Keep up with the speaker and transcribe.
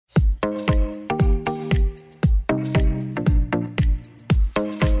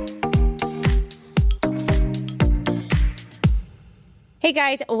Hey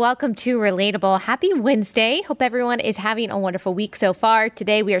guys, welcome to Relatable. Happy Wednesday. Hope everyone is having a wonderful week so far.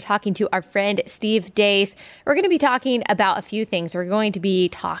 Today we are talking to our friend Steve Deace. We're going to be talking about a few things. We're going to be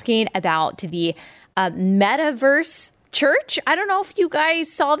talking about the metaverse church. I don't know if you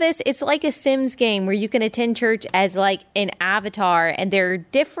guys saw this. It's like a Sims game where you can attend church as like an avatar, and there are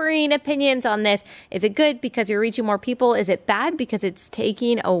differing opinions on this. Is it good because you're reaching more people? Is it bad because it's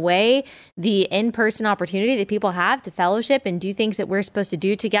taking away the in-person opportunity that people have to fellowship and do things that we're supposed to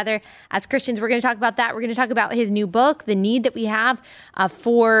do together as Christians? We're going to talk about that. We're going to talk about his new book, the need that we have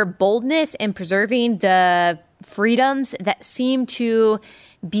for boldness and preserving the freedoms that seem to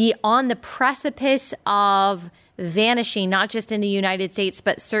be on the precipice of vanishing, not just in the United States,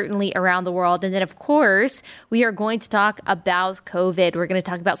 but certainly around the world. And then, of course, we are going to talk about COVID. We're going to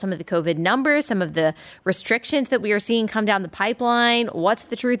talk about some of the COVID numbers, some of the restrictions that we are seeing come down the pipeline, what's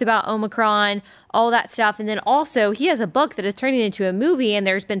the truth about Omicron, all that stuff. And then also, he has a book that is turning into a movie, and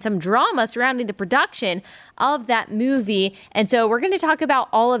there's been some drama surrounding the production of that movie. And so we're going to talk about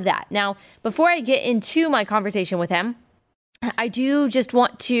all of that. Now, before I get into my conversation with him, I do just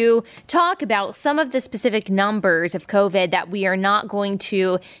want to talk about some of the specific numbers of COVID that we are not going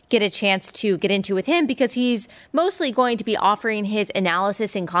to get a chance to get into with him because he's mostly going to be offering his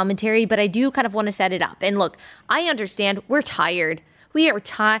analysis and commentary, but I do kind of want to set it up. And look, I understand we're tired. We are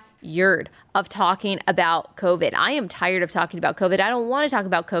tired of talking about COVID. I am tired of talking about COVID. I don't want to talk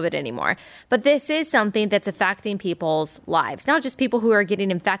about COVID anymore. But this is something that's affecting people's lives, not just people who are getting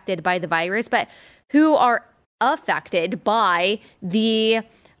infected by the virus, but who are affected by the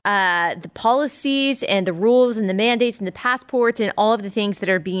policies and the rules and the mandates and the passports and all of the things that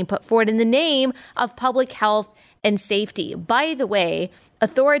are being put forward in the name of public health and safety. By the way,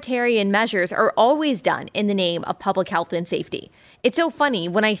 authoritarian measures are always done in the name of public health and safety. It's so funny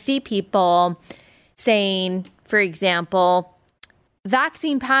when I see people saying, for example,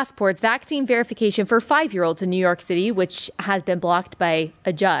 vaccine passports, vaccine verification for 5-year-olds in New York City, which has been blocked by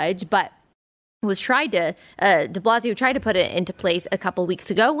a judge, but was tried to, de Blasio tried to put it into place a couple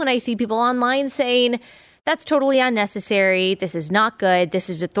weeks ago when I see people online saying, that's totally unnecessary. This is not good. This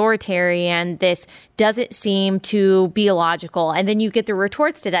is authoritarian. This doesn't seem to be illogical. And then you get the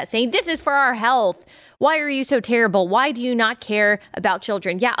retorts to that saying, this is for our health. Why are you so terrible? Why do you not care about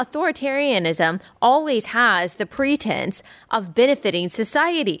children? Yeah, authoritarianism always has the pretense of benefiting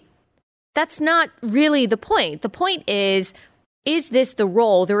society. That's not really the point. The point is this the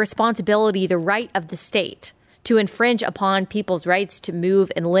role, the responsibility, the right of the state to infringe upon people's rights to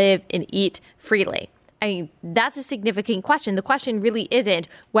move and live and eat freely? I mean, that's a significant question. The question really isn't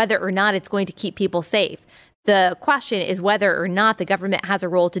whether or not it's going to keep people safe. The question is whether or not the government has a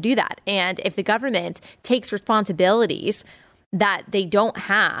role to do that. And if the government takes responsibilities that they don't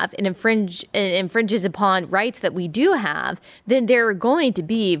have and infringes upon rights that we do have, then there are going to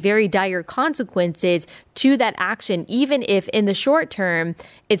be very dire consequences to that action, even if in the short term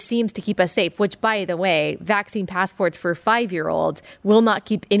it seems to keep us safe, which, by the way, vaccine passports for 5-year-olds will not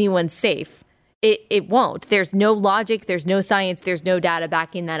keep anyone safe. It won't. There's no logic, there's no science, there's no data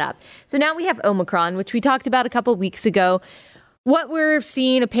backing that up. So now we have Omicron, which we talked about a couple weeks ago. What we're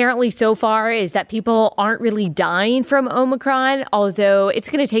seeing apparently so far is that people aren't really dying from Omicron, although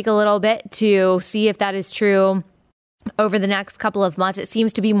it's going to take a little bit to see if that is true over the next couple of months. It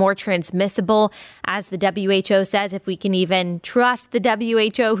seems to be more transmissible, as the WHO says, if we can even trust the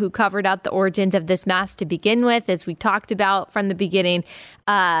WHO, who covered up the origins of this mess to begin with, as we talked about from the beginning.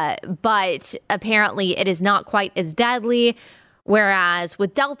 But apparently it is not quite as deadly. Whereas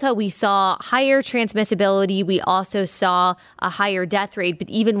with Delta, we saw higher transmissibility. We also saw a higher death rate.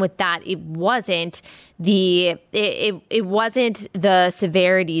 But even with that, it wasn't the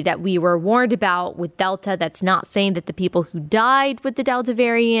severity that we were warned about with Delta. That's not saying that the people who died with the Delta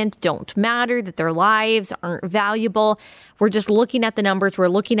variant don't matter, that their lives aren't valuable. We're just looking at the numbers. We're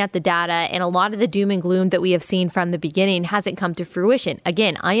looking at the data. And a lot of the doom and gloom that we have seen from the beginning hasn't come to fruition.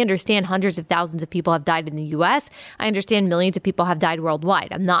 Again, I understand hundreds of thousands of people have died in the U.S. I understand millions of people have died worldwide.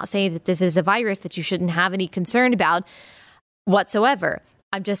 I'm not saying that this is a virus that you shouldn't have any concern about whatsoever.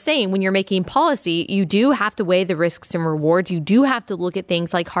 I'm just saying, when you're making policy, you do have to weigh the risks and rewards. You do have to look at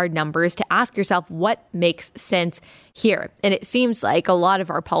things like hard numbers to ask yourself what makes sense here. And it seems like a lot of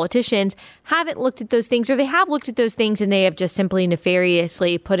our politicians haven't looked at those things, or they have looked at those things and they have just simply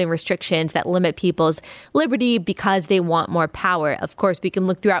nefariously put in restrictions that limit people's liberty because they want more power. Of course, we can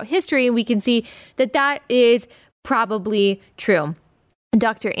look throughout history and we can see that that is probably true.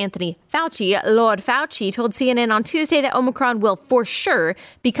 Dr. Anthony Fauci, Lord Fauci, told CNN on Tuesday that Omicron will for sure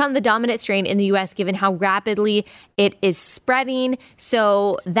become the dominant strain in the U.S. given how rapidly it is spreading.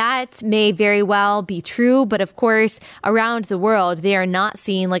 So that may very well be true. But of course, around the world, they are not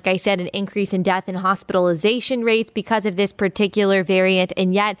seeing, like I said, an increase in death and hospitalization rates because of this particular variant.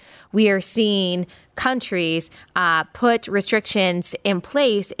 And yet we are seeing countries put restrictions in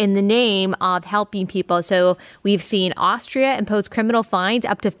place in the name of helping people. So we've seen Austria impose criminal fines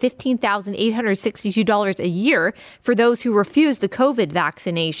up to $15,862 a year for those who refuse the COVID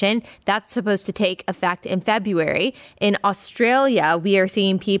vaccination. That's supposed to take effect in February. In Australia, we are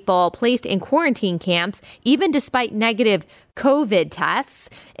seeing people placed in quarantine camps, even despite negative COVID tests.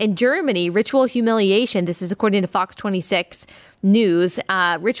 In Germany, ritual humiliation, this is according to Fox 26 News,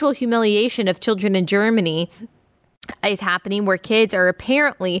 ritual humiliation of children in Germany is happening where kids are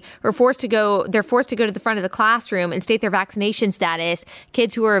forced to go to the front of the classroom and state their vaccination status.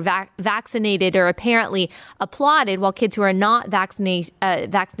 Kids who are vaccinated are apparently applauded, while kids who are not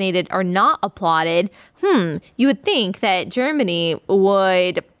vaccinated are not applauded. You would think that Germany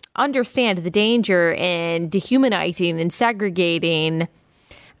would understand the danger in dehumanizing and segregating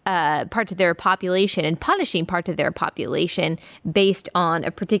parts of their population and punishing parts of their population based on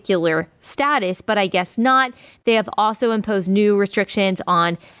a particular status, but I guess not. They have also imposed new restrictions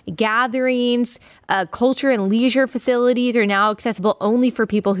on gatherings. Culture and leisure facilities are now accessible only for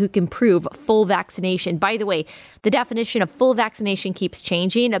people who can prove full vaccination. By the way, the definition of full vaccination keeps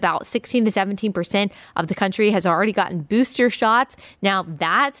changing. About 16 to 17% of the country has already gotten booster shots. Now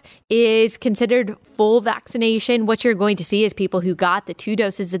that is considered full vaccination. What you're going to see is people who got the 2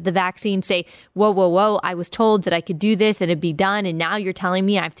 doses of the vaccine say, whoa, I was told that I could do this and it'd be done. And now you're telling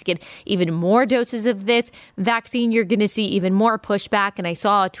me I have to get even more doses of this vaccine. You're going to see even more pushback. And I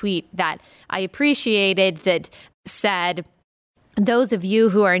saw a tweet that I appreciated that said, those of you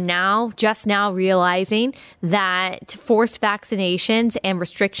who are just now realizing that forced vaccinations and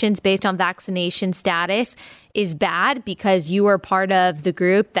restrictions based on vaccination status is bad because you are part of the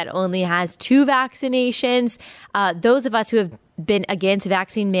group that only has 2 vaccinations. Those of us who have been against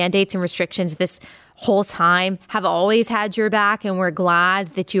vaccine mandates and restrictions this whole time have always had your back, and we're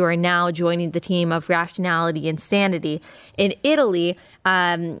glad that you are now joining the team of rationality and sanity. In Italy,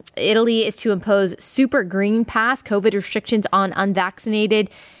 Italy is to impose super green pass COVID restrictions on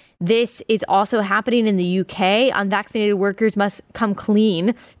unvaccinated. This is also happening in the UK. Unvaccinated workers must come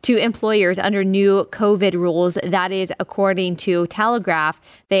clean to employers under new COVID rules. That is according to Telegraph.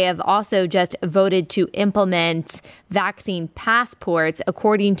 They have also just voted to implement vaccine passports,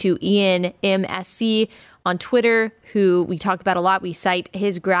 according to Ian MSC on Twitter, who we talk about a lot. We cite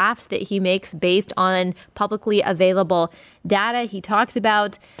his graphs that he makes based on publicly available data. He talks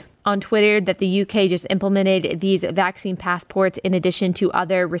about on Twitter that the UK just implemented these vaccine passports in addition to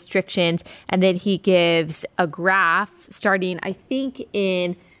other restrictions. And then he gives a graph starting, I think,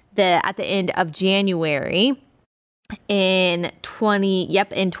 at the end of January in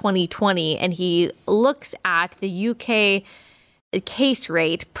 2020. And he looks at the UK case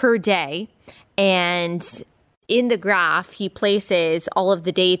rate per day. And in the graph, he places all of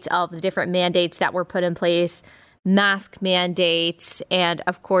the dates of the different mandates that were put in place, mask mandates, and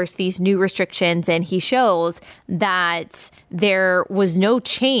of course these new restrictions. And he shows that there was no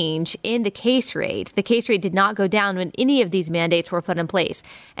change in the case rate. The case rate did not go down when any of these mandates were put in place.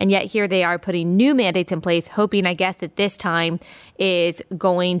 And yet here they are putting new mandates in place, hoping, I guess, that this time is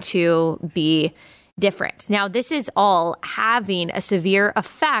going to be different. Now, this is all having a severe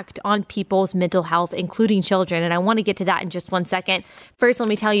effect on people's mental health, including children. And I want to get to that in just one second. First, let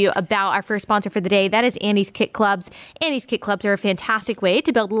me tell you about our first sponsor for the day. That is Annie's Kit Clubs. Annie's Kit Clubs are a fantastic way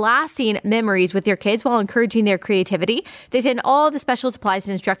to build lasting memories with your kids while encouraging their creativity. They send all the special supplies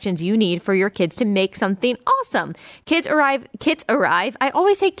and instructions you need for your kids to make something awesome. Kits arrive. I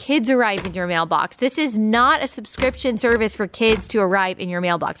always say kids arrive in your mailbox. This is not a subscription service for kids to arrive in your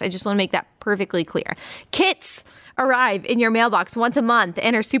mailbox. I just want to make that perfectly clear. Kits arrive in your mailbox once a month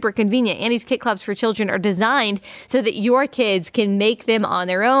and are super convenient. Annie's Kit Clubs for children are designed so that your kids can make them on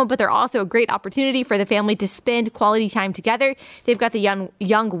their own, but they're also a great opportunity for the family to spend quality time together. They've got the Young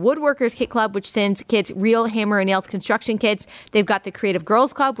Woodworkers Kit Club, which sends kids real hammer and nails construction kits. They've got the Creative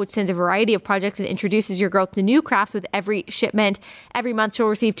Girls Club, which sends a variety of projects and introduces your girls to new crafts with every shipment. Every month, she'll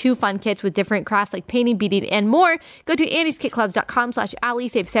receive 2 fun kits with different crafts like painting, beading, and more. Go to annieskitclubs.com/Allie.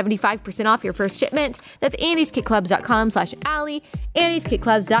 Save 75% off your first shipment. That's annieskitclubs.com/Allie.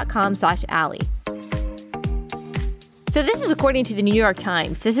 annieskitclubs.com/Allie. So this is according to the New York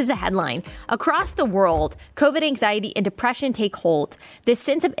Times. This is the headline. Across the world, COVID anxiety and depression take hold. This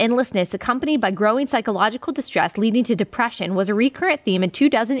sense of endlessness, accompanied by growing psychological distress leading to depression, was a recurrent theme in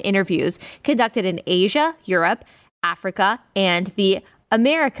 24 interviews conducted in Asia, Europe, Africa, and the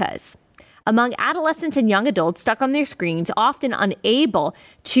Americas. Among adolescents and young adults stuck on their screens, often unable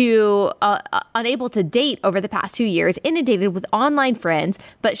to date over the past 2 years, inundated with online friends,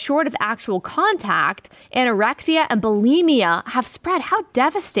 but short of actual contact, anorexia and bulimia have spread. How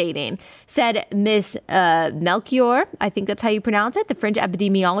devastating, said Ms. Melchior, I think that's how you pronounce it, the French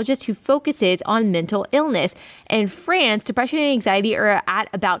epidemiologist who focuses on mental illness. In France, depression and anxiety are at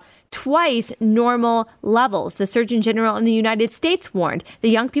about twice normal levels. The Surgeon General in the United States warned the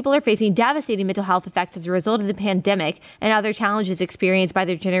young people are facing devastating mental health effects as a result of the pandemic and other challenges experienced by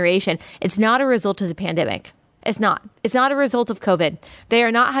their generation. It's not a result of the pandemic. It's not. It's not a result of COVID. They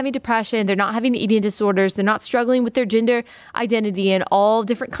are not having depression. They're not having eating disorders. They're not struggling with their gender identity and all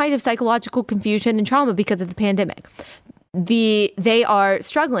different kinds of psychological confusion and trauma because of the pandemic. They are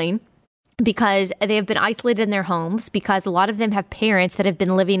struggling because they have been isolated in their homes, because a lot of them have parents that have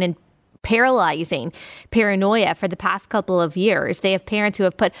been living in paralyzing paranoia for the past couple of years. They have parents who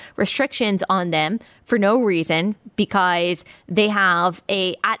have put restrictions on them for no reason because they have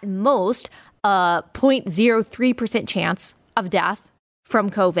at most 0.03% chance of death from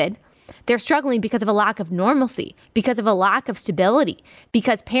COVID. They're struggling because of a lack of normalcy, because of a lack of stability,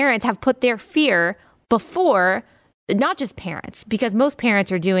 because parents have put their fear before. Not just parents, because most parents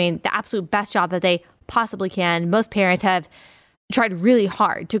are doing the absolute best job that they possibly can. Most parents have tried really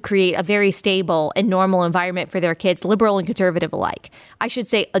hard to create a very stable and normal environment for their kids, liberal and conservative alike. I should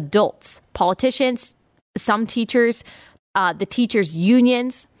say adults, politicians, some teachers, the teachers'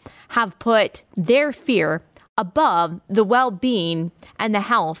 unions have put their fear above the well-being and the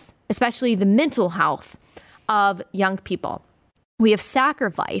health, especially the mental health of young people. We have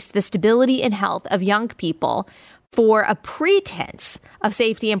sacrificed the stability and health of young people for a pretense of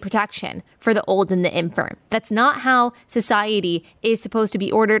safety and protection for the old and the infirm. That's not how society is supposed to be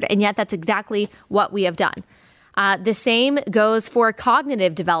ordered, and yet that's exactly what we have done. The same goes for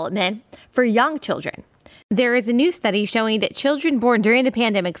cognitive development for young children. There is a new study showing that children born during the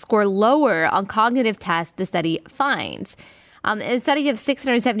pandemic score lower on cognitive tests, the study finds. A study of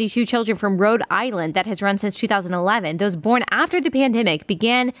 672 children from Rhode Island that has run since 2011, those born after the pandemic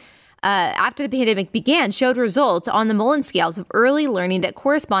began showed results on the Mullen scales of early learning that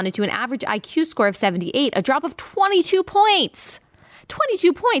corresponded to an average IQ score of 78, a drop of 22 points.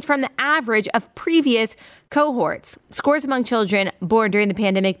 22 points from the average of previous cohorts. Scores among children born during the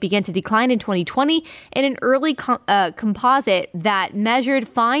pandemic began to decline in 2020 in an early composite that measured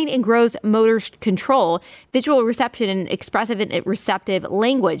fine and gross motor control, visual reception, and expressive and receptive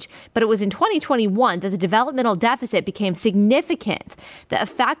language. But it was in 2021 that the developmental deficit became significant. The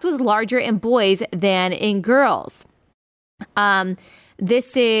effect was larger in boys than in girls.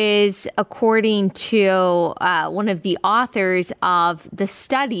 This is according to one of the authors of the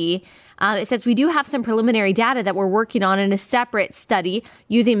study. It says, we do have some preliminary data that we're working on in a separate study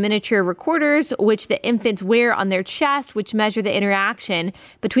using miniature recorders, which the infants wear on their chest, which measure the interaction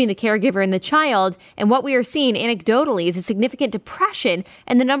between the caregiver and the child. And what we are seeing anecdotally is a significant depression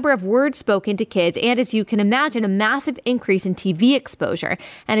in the number of words spoken to kids. And as you can imagine, a massive increase in TV exposure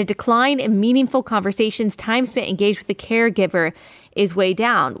and a decline in meaningful conversations, time spent engaged with the caregiver is way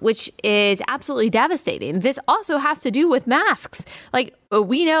down, which is absolutely devastating. This also has to do with masks. Like,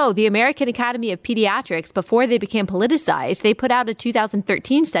 we know the American Academy of Pediatrics, before they became politicized, they put out a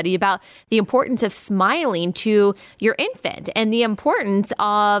 2013 study about the importance of smiling to your infant and the importance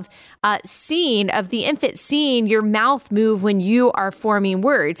of the infant seeing your mouth move when you are forming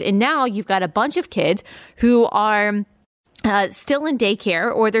words. And now you've got a bunch of kids who are still in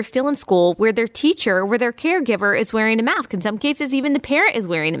daycare, or they're still in school where their teacher, where their caregiver is wearing a mask. In some cases, even the parent is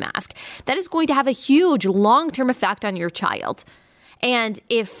wearing a mask. That is going to have a huge long-term effect on your child. And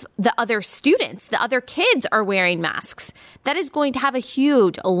if the other students, the other kids are wearing masks, that is going to have a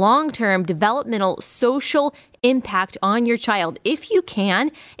huge long-term developmental social impact on your child. If your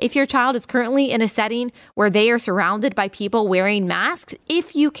child is currently in a setting where they are surrounded by people wearing masks,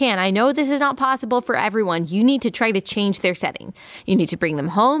 if you can, I know this is not possible for everyone, you need to try to change their setting. You need to bring them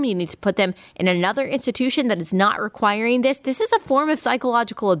home. You need to put them in another institution that is not requiring this. This is a form of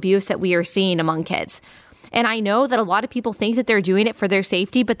psychological abuse that we are seeing among kids. And I know that a lot of people think that they're doing it for their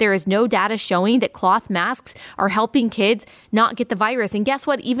safety, but there is no data showing that cloth masks are helping kids not get the virus. And guess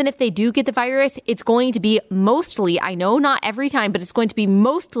what? Even if they do get the virus, it's going to be mostly, I know not every time, but it's going to be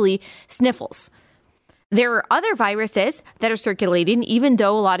mostly sniffles. There are other viruses that are circulating, even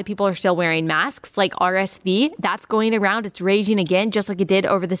though a lot of people are still wearing masks, like RSV. That's going around. It's raging again, just like it did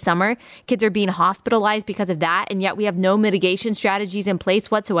over the summer. Kids are being hospitalized because of that, and yet we have no mitigation strategies in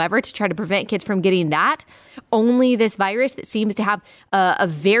place whatsoever to try to prevent kids from getting that. Only this virus that seems to have a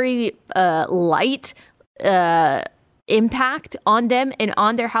very light impact on them and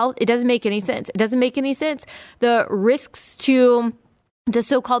on their health. It doesn't make any sense. It doesn't make any sense. The risks to the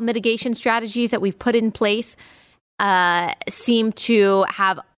so-called mitigation strategies that we've put in place seem to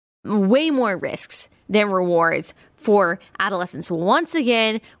have way more risks than rewards for adolescents. Once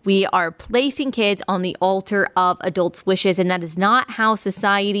again, we are placing kids on the altar of adults' wishes, and that is not how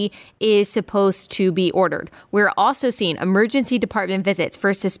society is supposed to be ordered. We're also seeing emergency department visits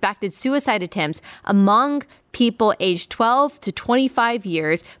for suspected suicide attempts among people aged 12 to 25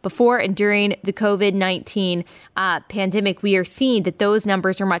 years before and during the COVID-19 pandemic. We are seeing that those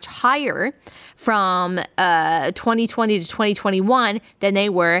numbers are much higher from 2020 to 2021 than they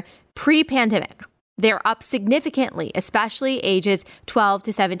were pre-pandemic. They're up significantly, especially ages 12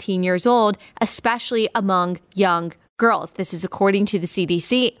 to 17 years old, especially among young girls. This is according to the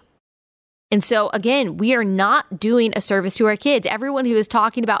CDC. And so, again, we are not doing a service to our kids. Everyone who is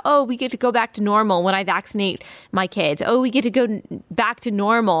talking about, oh, we get to go back to normal when I vaccinate my kids. Oh, we get to go back to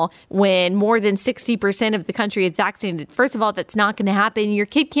normal when more than 60% of the country is vaccinated. First of all, that's not going to happen. Your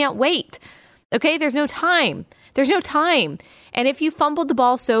kid can't wait. Okay, there's no time. There's no time. And if you fumbled the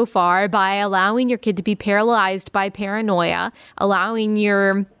ball so far by allowing your kid to be paralyzed by paranoia, allowing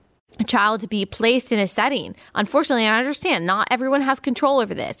your child to be placed in a setting, unfortunately, I understand not everyone has control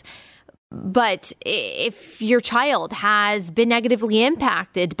over this. But if your child has been negatively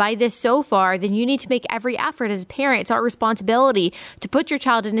impacted by this so far, then you need to make every effort as a parent. It's our responsibility to put your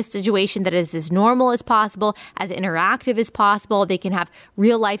child in a situation that is as normal as possible, as interactive as possible. They can have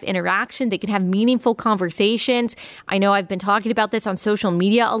real life interaction. They can have meaningful conversations. I know I've been talking about this on social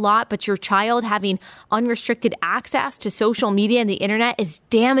media a lot, but your child having unrestricted access to social media and the internet is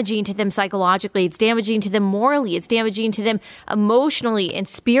damaging to them psychologically. It's damaging to them morally. It's damaging to them emotionally and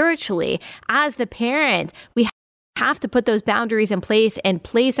spiritually. As the parent, we have to put those boundaries in place and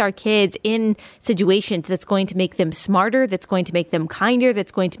place our kids in situations that's going to make them smarter, that's going to make them kinder,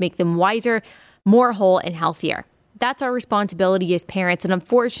 that's going to make them wiser, more whole and healthier. That's our responsibility as parents. And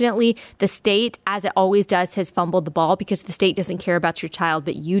unfortunately, the state, as it always does, has fumbled the ball because the state doesn't care about your child,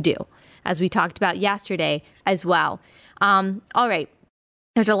 but you do, as we talked about yesterday as well. All right.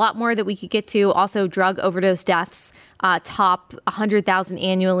 There's a lot more that we could get to. Also, drug overdose deaths top 100,000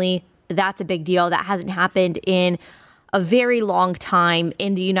 annually. That's a big deal. That hasn't happened in a very long time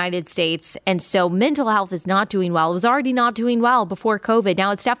in the United States. And so mental health is not doing well. It was already not doing well before COVID.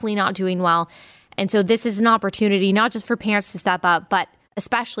 Now it's definitely not doing well. And so this is an opportunity, not just for parents to step up, but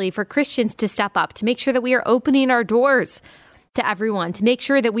especially for Christians to step up, to make sure that we are opening our doors to everyone, to make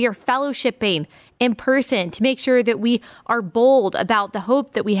sure that we are fellowshipping in person, to make sure that we are bold about the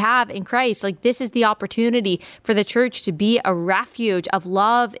hope that we have in Christ. Like, this is the opportunity for the church to be a refuge of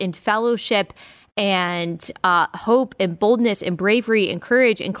love and fellowship and hope and boldness and bravery and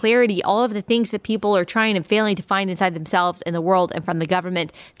courage and clarity, all of the things that people are trying and failing to find inside themselves, in the world, and from the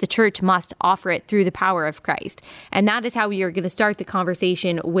government. The church must offer it through the power of Christ. And that is how we are going to start the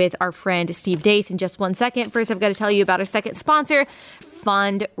conversation with our friend Steve Deace in just 1 second. First, I've got to tell you about our second sponsor,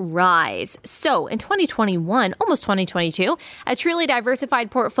 Fundrise. So in 2021, almost 2022, a truly diversified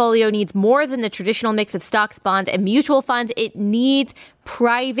portfolio needs more than the traditional mix of stocks, bonds, and mutual funds. It needs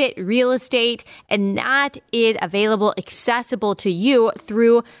private real estate, and that is available, accessible to you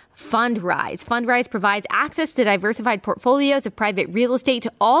through Fundrise. Fundrise provides access to diversified portfolios of private real estate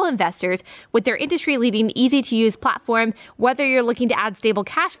to all investors with their industry-leading, easy-to-use platform. Whether you're looking to add stable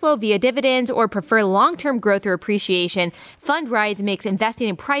cash flow via dividends or prefer long-term growth or appreciation, Fundrise makes investing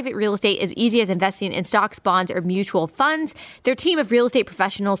in private real estate as easy as investing in stocks, bonds, or mutual funds. Their team of real estate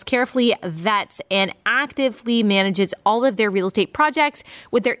professionals carefully vets and actively manages all of their real estate projects.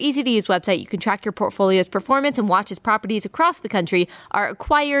 With their easy-to-use website, you can track your portfolio's performance and watch as properties across the country are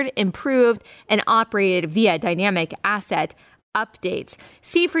acquired, improved, and operated via dynamic asset updates.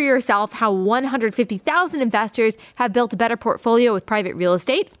 See for yourself how 150,000 investors have built a better portfolio with private real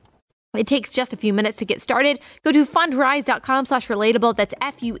estate. It takes just a few minutes to get started. Go to fundrise.com/relatable. That's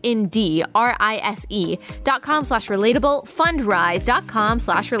fundrise.com/relatable.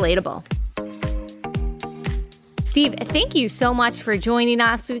 Fundrise.com/relatable. Steve, thank you so much for joining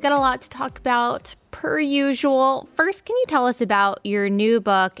us. We've got a lot to talk about per usual. First, can you tell us about your new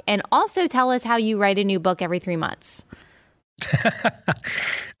book, and also tell us how you write a new book every 3 months?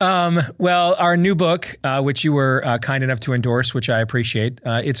 Well, our new book, which you were kind enough to endorse, which I appreciate,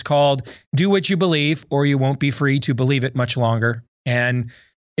 it's called Do What You Believe, or You Won't Be Free to Believe It Much Longer. And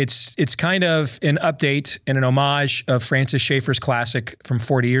it's kind of an update and an homage of Francis Schaeffer's classic from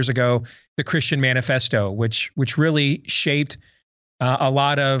 40 years ago, The Christian Manifesto, which really shaped a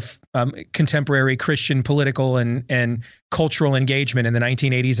lot of contemporary Christian political and cultural engagement in the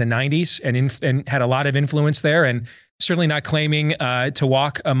 1980s and 90s, and had a lot of influence there. And certainly not claiming to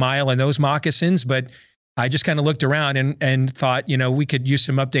walk a mile in those moccasins, but I just kind of looked around and thought, we could use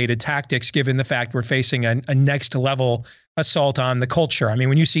some updated tactics given the fact we're facing a next level assault on the culture. I mean,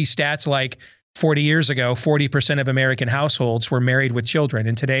 when you see stats like 40 years ago, 40% of American households were married with children,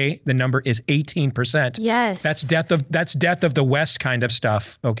 and today the number is 18%. Yes, that's death of the West kind of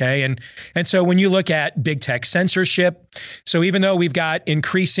stuff. Okay, and so when you look at big tech censorship, so even though we've got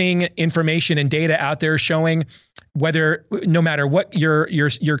increasing information and data out there showing whether no matter what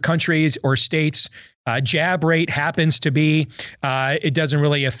your countries or states jab rate happens to be, it doesn't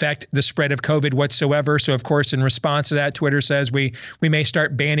really affect the spread of COVID whatsoever. So of course, in response to that, Twitter says we may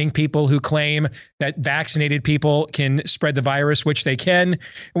start banning people who claim that vaccinated people can spread the virus, which they can.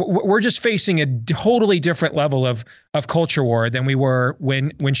 We're just facing a totally different level of culture war than we were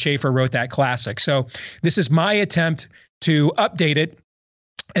when Schaeffer wrote that classic. So this is my attempt to update it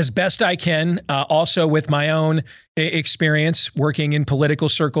as best I can, also with my own experience working in political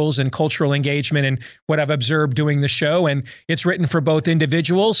circles and cultural engagement and what I've observed doing the show. And it's written for both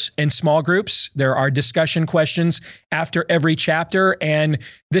individuals and small groups. There are discussion questions after every chapter. And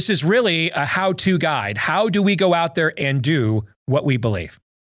this is really a how-to guide. How do we go out there and do what we believe?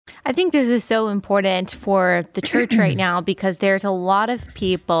 I think this is so important for the church right now, because there's a lot of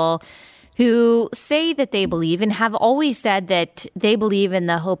people who say that they believe and have always said that they believe in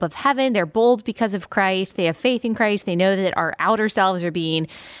the hope of heaven. They're bold because of Christ. They have faith in Christ. They know that our outer selves are being,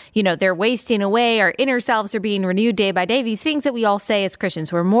 they're wasting away. Our inner selves are being renewed day by day. These things that we all say as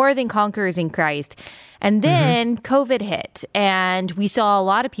Christians, we're more than conquerors in Christ. And then COVID hit, and we saw a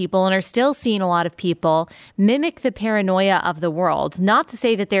lot of people, and are still seeing a lot of people, mimic the paranoia of the world. Not to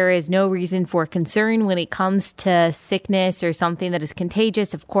say that there is no reason for concern when it comes to sickness or something that is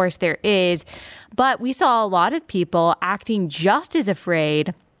contagious. Of course there is. But we saw a lot of people acting just as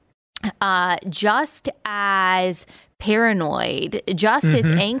afraid, just as paranoid, just as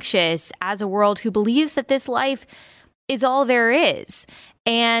anxious as a world who believes that this life is all there is.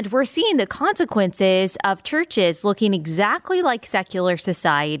 And we're seeing the consequences of churches looking exactly like secular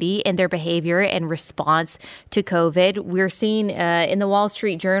society in their behavior in response to COVID. We're seeing in the Wall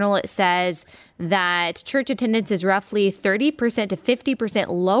Street Journal, it says that church attendance is roughly 30% to 50%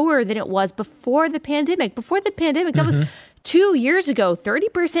 lower than it was before the pandemic. Before the pandemic, that was 2 years ago,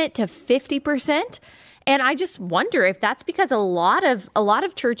 30% to 50%. And I just wonder if that's because a lot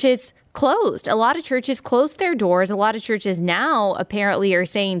of churches closed. A lot of churches closed their doors. A lot of churches now apparently are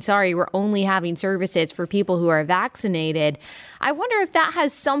saying, sorry, we're only having services for people who are vaccinated. I wonder if that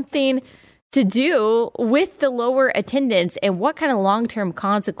has something to do with the lower attendance and what kind of long-term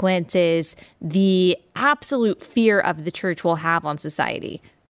consequences the absolute fear of the church will have on society.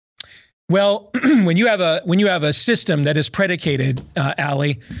 Well, when you have a system that is predicated,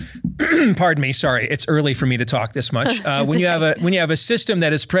 Allie, pardon me, sorry, it's early for me to talk this much. When you have a system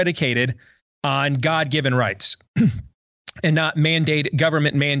that is predicated on God-given rights and not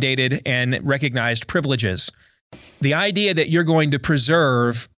government mandated and recognized privileges, the idea that you're going to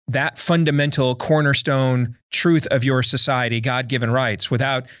preserve that fundamental cornerstone truth of your society, God-given rights,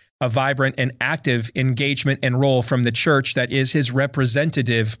 without a vibrant and active engagement and role from the church that is his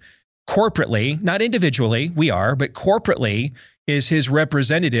representative corporately, not individually, we are, but corporately is his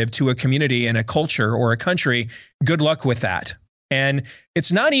representative to a community and a culture or a country. Good luck with that. And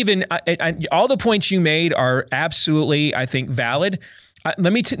it's not even, all the points you made are absolutely, I think, valid.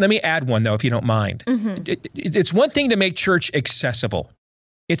 Let me add one, though, if you don't mind. It's one thing to make church accessible.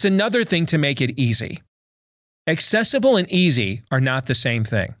 It's another thing to make it easy. Accessible and easy are not the same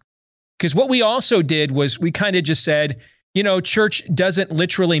thing. Because what we also did was we kind of just said, church doesn't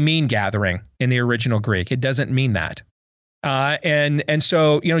literally mean gathering in the original Greek. It doesn't mean that. And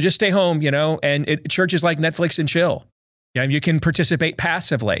so, just stay home, and church is like Netflix and chill. You can participate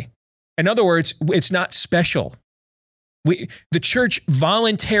passively. In other words, it's not special. The church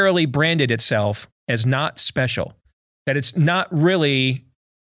voluntarily branded itself as not special, that it's not really,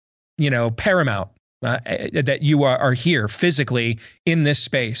 paramount. That you are here physically in this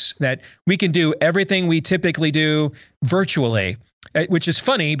space, that we can do everything we typically do virtually. which is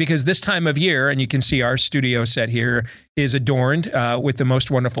funny because this time of year, and you can see our studio set here is adorned with the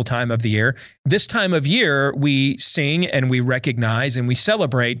most wonderful time of the year. This time of year, we sing and we recognize and we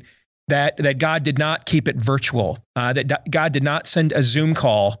celebrate that God did not keep it virtual, that God did not send a Zoom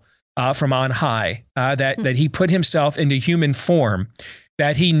call from on high, that he put himself into human form,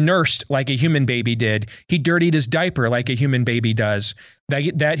 that he nursed like a human baby did. He dirtied his diaper like a human baby does,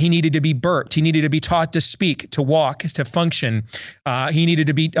 that he needed to be burped. He needed to be taught to speak, to walk, to function. He needed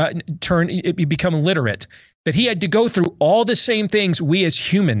to be become literate, that he had to go through all the same things we as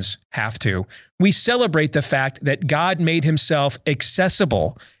humans have to. We celebrate the fact that God made himself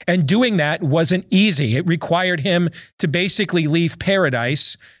accessible, and doing that wasn't easy. It required him to basically leave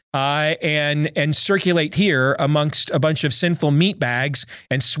paradise and circulate here amongst a bunch of sinful meat bags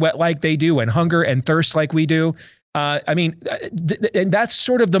and sweat like they do and hunger and thirst like we do. And that's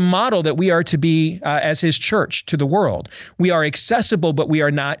sort of the model that we are to be as his church to the world. We are accessible, but we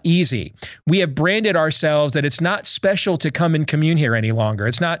are not easy. We have branded ourselves that it's not special to come and commune here any longer.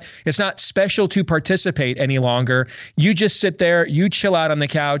 It's not special to participate any longer. You just sit there, you chill out on the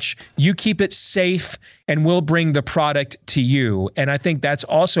couch, you keep it safe, and we'll bring the product to you. And I think that's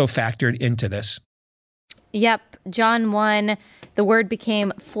also factored into this. Yep. John 1, the word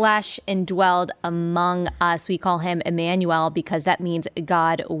became flesh and dwelled among us. We call him Emmanuel because that means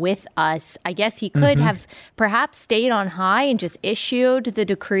God with us. I guess he could have perhaps stayed on high and just issued the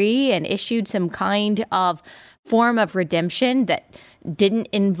decree and issued some kind of form of redemption that didn't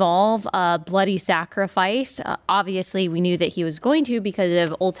involve a bloody sacrifice. Obviously, we knew that he was going to because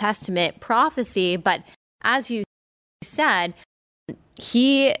of Old Testament prophecy. But as you said,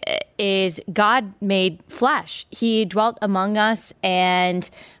 he is God made flesh. He dwelt among us, and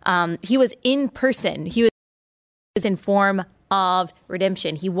he was in person. He was in form of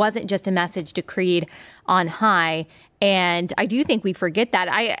redemption. He wasn't just a message decreed on high. And I do think we forget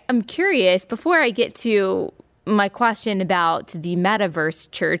that. I'm curious, before I get to my question about the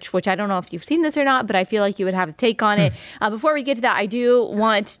Metaverse Church, which I don't know if you've seen this or not, but I feel like you would have a take on it. Before we get to that, I do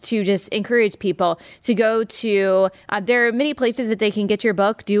want to just encourage people to go to, there are many places that they can get your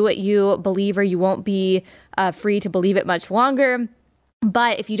book, Do What You Believe, or you won't be free to believe it much longer.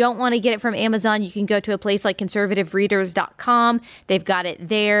 But if you don't want to get it from Amazon, you can go to a place like conservativereaders.com. They've got it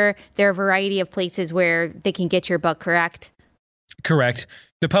there. There are a variety of places where they can get your book, correct? Correct.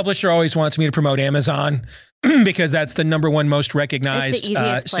 The publisher always wants me to promote Amazon because that's the number one most recognized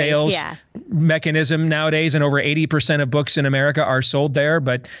sales mechanism nowadays. And over 80% of books in America are sold there.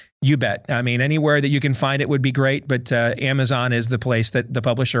 But you bet. I mean, anywhere that you can find it would be great. But Amazon is the place that the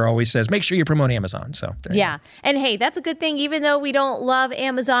publisher always says, make sure you promote Amazon. So yeah. And hey, that's a good thing. Even though we don't love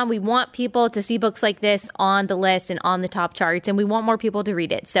Amazon, we want people to see books like this on the list and on the top charts. And we want more people to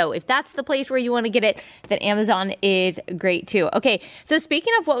read it. So if that's the place where you want to get it, then Amazon is great too. Okay. So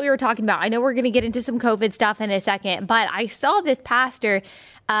speaking of what we were talking about, I know we're going to get into some COVID stuff in a second, but I saw this pastor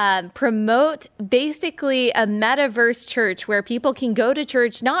promote basically a metaverse church where people can go to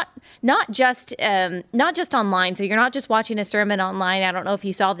church, not just online. So you're not just watching a sermon online. I don't know if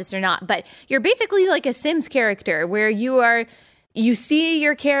you saw this or not, but you're basically like a Sims character where you see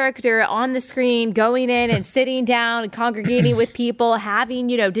your character on the screen going in and sitting down and congregating with people, having,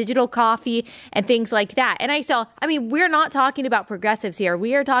 digital coffee and things like that. And we're not talking about progressives here.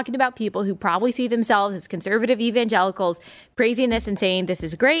 We are talking about people who probably see themselves as conservative evangelicals praising this and saying, this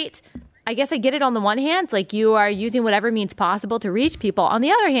is great. I guess I get it on the one hand, like you are using whatever means possible to reach people. On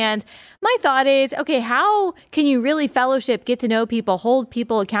the other hand, my thought is, okay, how can you really fellowship, get to know people, hold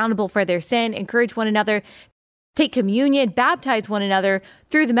people accountable for their sin, encourage one another, take communion, baptize one another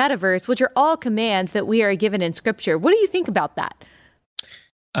through the metaverse, which are all commands that we are given in Scripture? What do you think about that?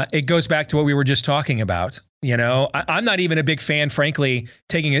 It goes back to what we were just talking about. I'm not even a big fan, frankly,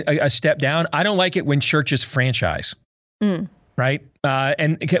 taking a step down. I don't like it when churches franchise, right?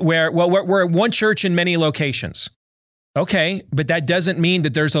 And we're one church in many locations. Okay, but that doesn't mean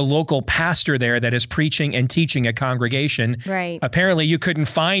that there's a local pastor there that is preaching and teaching a congregation. Right. Apparently, you couldn't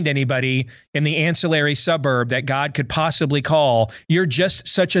find anybody in the ancillary suburb that God could possibly call. You're just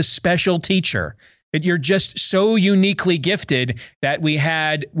such a special teacher. You're just so uniquely gifted that we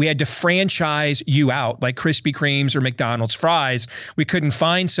had to franchise you out like Krispy Kremes or McDonald's fries. We couldn't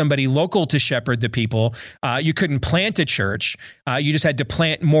find somebody local to shepherd the people. You couldn't plant a church. You just had to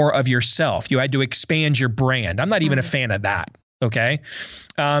plant more of yourself. You had to expand your brand. I'm not even a fan of that. Okay.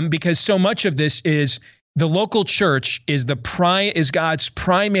 Because so much of this is the local church is God's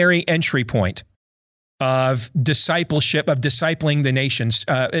primary entry point of discipleship, of discipling the nations.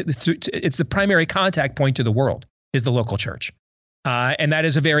 It's the primary contact point to the world is the local church. And that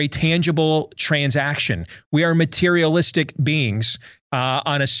is a very tangible transaction. We are materialistic beings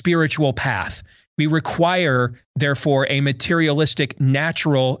on a spiritual path. We require, therefore, a materialistic,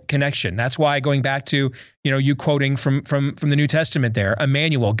 natural connection. That's why, going back to, you quoting from the New Testament there,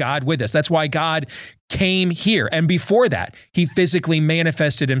 Emmanuel, God with us. That's why God came here. And before that, he physically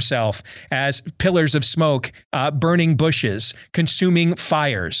manifested himself as pillars of smoke, burning bushes, consuming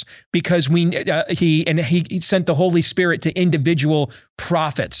fires, because he sent the Holy Spirit to individual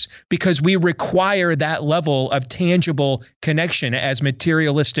prophets, because we require that level of tangible connection as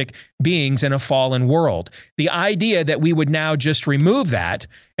materialistic beings in a fallen world. The idea that we would now just remove that,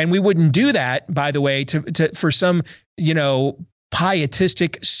 and we wouldn't do that, by the way, for some,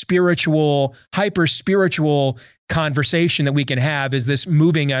 pietistic, spiritual, hyper-spiritual conversation that we can have, is this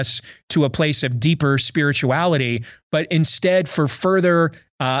moving us to a place of deeper spirituality, but instead for further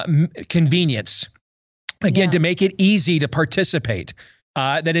convenience, again, to make it easy to participate.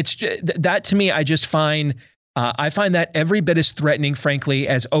 That to me, I just find, I find that every bit as threatening, frankly,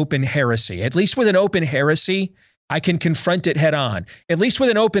 as open heresy. At least with an open heresy, I can confront it head on. At least with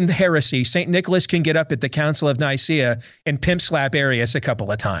an open heresy, St. Nicholas can get up at the Council of Nicaea and pimp slap Arius a couple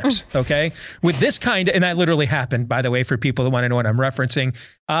of times, okay? With this kind, and that literally happened, by the way, for people that want to know what I'm referencing,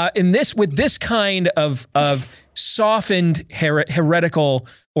 with this kind of softened heretical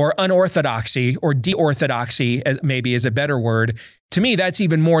or unorthodoxy or deorthodoxy, as maybe is a better word, to me, that's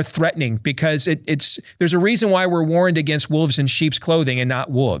even more threatening, because there's a reason why we're warned against wolves in sheep's clothing and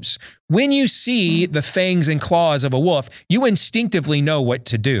not wolves. When you see the fangs and claws of a wolf, you instinctively know what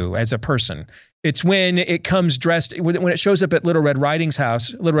to do as a person. It's when it comes dressed, when it shows up at Little Red Riding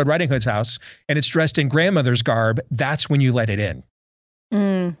Hood's house, and it's dressed in grandmother's garb, that's when you let it in.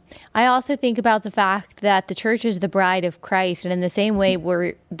 I also think about the fact that the church is the bride of Christ, and in the same way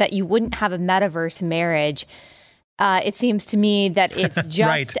that you wouldn't have a metaverse marriage, it seems to me that it's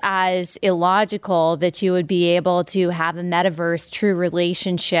just as illogical that you would be able to have a metaverse true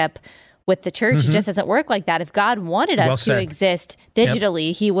relationship with the church. It just doesn't work like that. If God wanted us to exist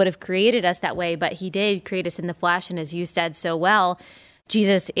digitally, he would have created us that way, but he did create us in the flesh, and as you said so well,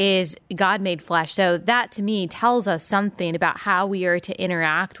 Jesus is God made flesh. So that to me tells us something about how we are to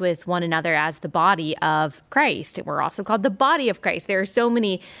interact with one another as the body of Christ. We're also called the body of Christ. There are so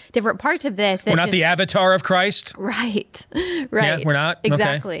many different parts of this. We're not the avatar of Christ. Right. Yeah, we're not.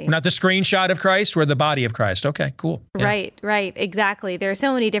 Exactly. Okay. We're not the screenshot of Christ. We're the body of Christ. Okay, cool. Yeah. Right. Exactly. There are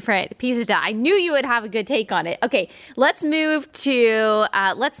so many different pieces to that. I knew you would have a good take on it. Okay, let's move to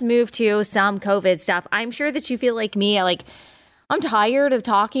some COVID stuff. I'm sure that you feel like me, I'm tired of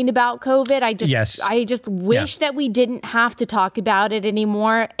talking about COVID. I just wish that we didn't have to talk about it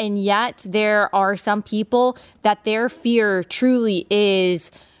anymore. And yet there are some people that their fear truly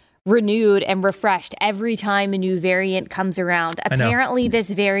is renewed and refreshed every time a new variant comes around. Apparently this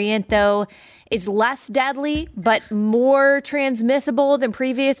variant, though, is less deadly, but more transmissible than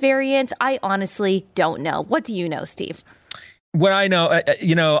previous variants. I honestly don't know. What do you know, Steve? What I know,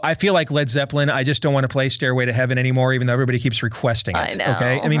 I feel like Led Zeppelin. I just don't want to play Stairway to Heaven anymore, even though everybody keeps requesting it. I know.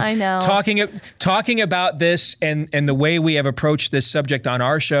 Okay, I know. Talking about this and the way we have approached this subject on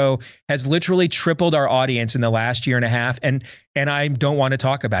our show has literally tripled our audience in the last year and a half, and I don't want to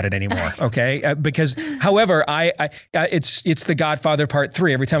talk about it anymore. Okay, because however, it's The Godfather Part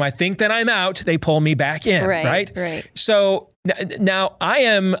 3. Every time I think that I'm out, they pull me back in. Right. So now I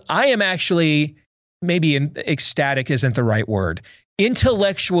am actually. Maybe ecstatic isn't the right word,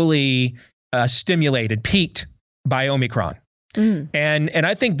 intellectually stimulated, piqued by Omicron. And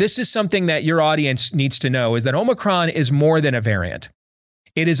I think this is something that your audience needs to know, is that Omicron is more than a variant.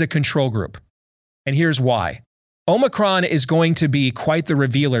 It is a control group. And here's why. Omicron is going to be quite the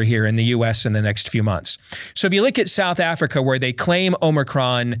revealer here in the U.S. in the next few months. So if you look at South Africa, where they claim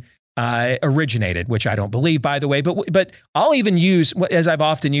Omicron originated, which I don't believe, by the way, but I'll even use, as I've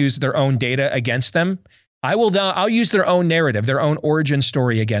often used, their own data against them. I'll use their own narrative, their own origin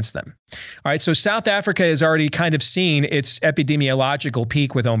story against them. All right, so South Africa has already kind of seen its epidemiological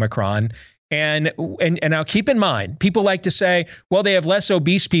peak with Omicron. And now keep in mind, people like to say, well, they have less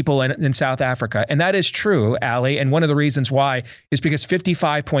obese people in South Africa. And that is true, Allie. And one of the reasons why is because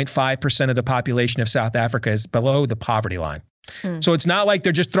 55.5% of the population of South Africa is below the poverty line. So it's not like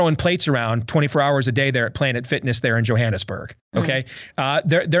they're just throwing plates around 24 hours a day there at Planet Fitness there in Johannesburg. Okay.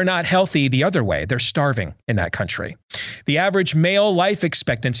 They're not healthy the other way. They're starving in that country. The average male life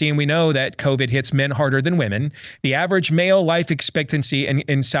expectancy, and we know that COVID hits men harder than women. The average male life expectancy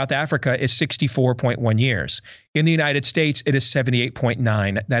in South Africa is 64.1 years. In the United States, it is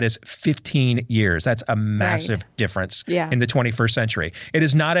 78.9. That is 15 years. That's a massive difference in the 21st century. It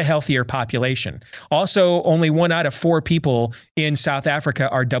is not a healthier population. Also, only 1 out of 4 people in South Africa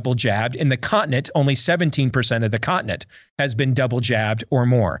are double jabbed. In the continent, only 17% of the continent has been double jabbed or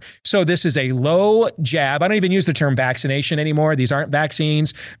more. So this is a low jab. I don't even use the term vaccination anymore. These aren't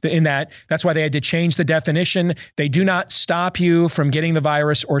vaccines. That's why they had to change the definition. They do not stop you from getting the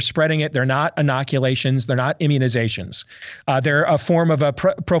virus or spreading it. They're not inoculations. They're not immunizations. They're a form of a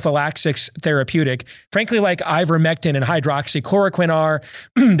prophylaxis therapeutic. Frankly, like ivermectin and hydroxychloroquine are,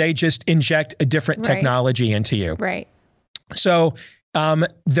 they just inject a different technology into you. Right. So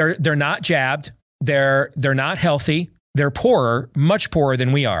they're not jabbed. They're not healthy. They're poorer, much poorer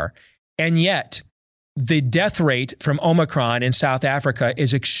than we are. And yet the death rate from Omicron in South Africa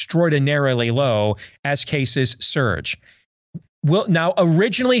is extraordinarily low as cases surge. Well, now,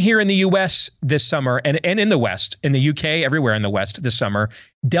 originally here in the U.S. this summer, and in the West, in the U.K., everywhere in the West this summer,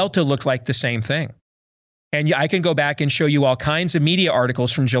 Delta looked like the same thing. And I can go back and show you all kinds of media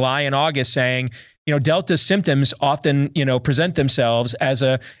articles from July and August saying, Delta's symptoms often, present themselves as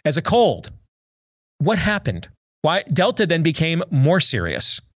a cold. What happened? Why? Delta then became more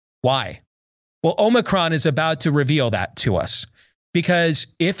serious. Why? Well, Omicron is about to reveal that to us. Because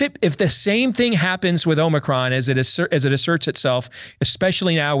if the same thing happens with Omicron as it asserts itself,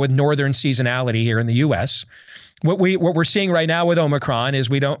 especially now with northern seasonality here in the U.S., what we're seeing right now with Omicron is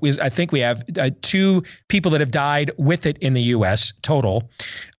I think we have 2 people that have died with it in the U.S. total,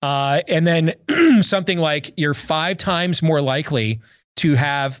 and then something like you're 5 times more likely to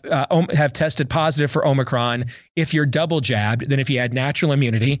have tested positive for Omicron if you're double jabbed than if you had natural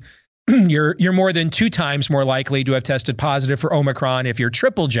immunity. You're more than 2 times more likely to have tested positive for Omicron if you're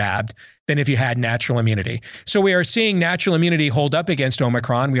triple jabbed than if you had natural immunity. So we are seeing natural immunity hold up against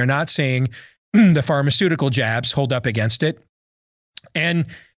Omicron. We are not seeing the pharmaceutical jabs hold up against it. And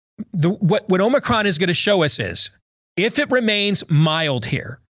what Omicron is going to show us is if it remains mild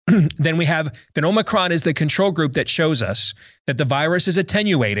here, then Omicron is the control group that shows us that the virus is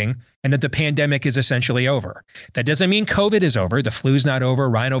attenuating and that the pandemic is essentially over. That doesn't mean COVID is over. The flu's not over.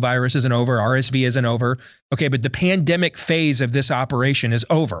 Rhinovirus isn't over. RSV isn't over. Okay, but the pandemic phase of this operation is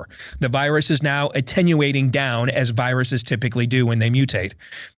over. The virus is now attenuating down as viruses typically do when they mutate.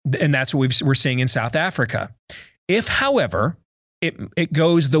 And that's what we're seeing in South Africa. If, however, it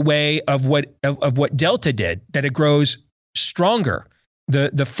goes the way of what Delta did, that it grows stronger,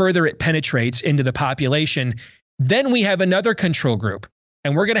 the further it penetrates into the population, then we have another control group.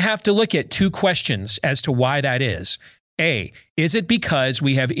 And we're going to have to look at 2 questions as to why that is. A, is it because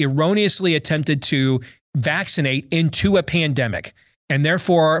we have erroneously attempted to vaccinate into a pandemic? And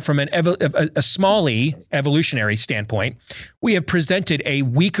therefore, from a small e evolutionary standpoint, we have presented a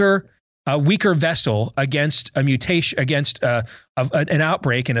weaker vessel against a mutation, against an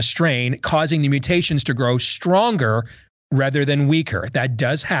outbreak and a strain, causing the mutations to grow stronger rather than weaker. That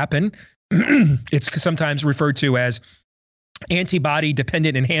does happen. It's sometimes referred to as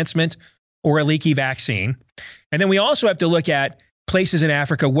antibody-dependent enhancement or a leaky vaccine. And then we also have to look at places in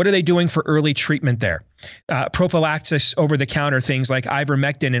Africa. What are they doing for early treatment there? Prophylaxis, over-the-counter things like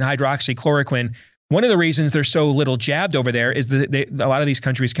ivermectin and hydroxychloroquine. One of the reasons they're so little jabbed over there is that a lot of these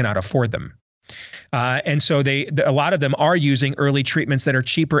countries cannot afford them. And so a lot of them are using early treatments that are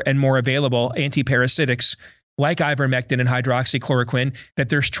cheaper and more available, antiparasitics, like ivermectin and hydroxychloroquine, that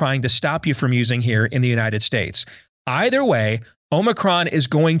they're trying to stop you from using here in the United States. Either way, Omicron is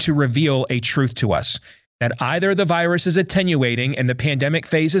going to reveal a truth to us, that either the virus is attenuating and the pandemic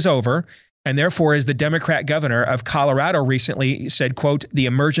phase is over, and therefore, as the Democrat governor of Colorado recently said, quote, the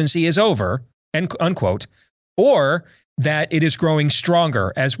emergency is over, end unquote, or that it is growing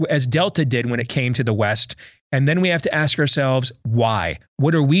stronger as Delta did when it came to the West. And then we have to ask ourselves, why?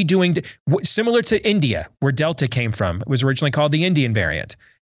 What are we doing? Similar to India, where Delta came from. It was originally called the Indian variant.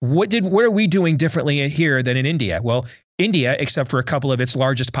 What are we doing differently here than in India? Well, India, except for a couple of its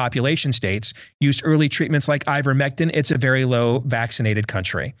largest population states, used early treatments like ivermectin. It's a very low vaccinated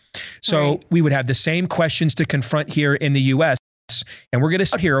country. So we would have the same questions to confront here in the U.S. And we're going to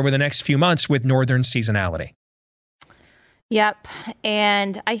start here over the next few months with northern seasonality. Yep.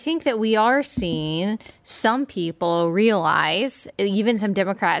 And I think that we are seeing some people realize, even some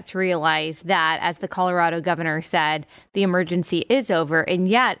Democrats realize that, as the Colorado governor said, the emergency is over. And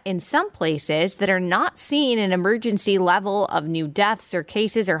yet in some places that are not seeing an emergency level of new deaths or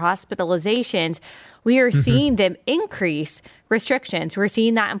cases or hospitalizations, we are seeing them increase restrictions. We're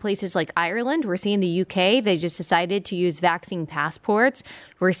seeing that in places like Ireland. We're seeing the UK. They just decided to use vaccine passports.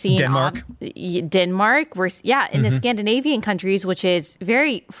 We're seeing Denmark. Denmark. In the Scandinavian countries, which is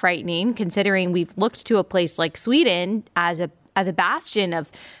very frightening considering we've looked to a place like Sweden as a bastion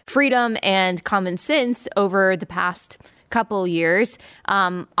of freedom and common sense over the past couple years.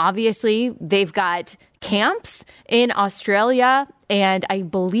 Obviously, they've got camps in Australia and I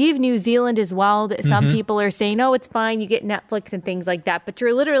believe New Zealand as well, that some people are saying, oh, it's fine, you get Netflix and things like that, but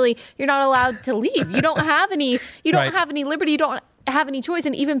you're not allowed to leave. You don't have any have any liberty, you don't have any choice.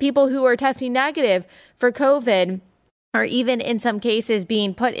 And even people who are testing negative for COVID are even in some cases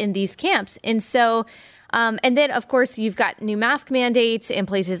being put in these camps. And so and then, of course, you've got new mask mandates in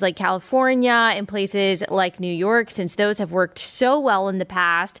places like California, in places like New York, since those have worked so well in the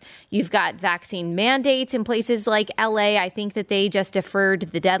past. You've got vaccine mandates in places like LA. I think that they just deferred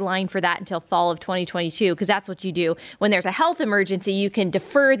the deadline for that until fall of 2022, because that's what you do. When there's a health emergency, you can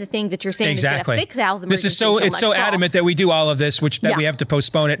defer the thing that you're saying is going to fix the health emergency. It's so adamant that we do all of this, we have to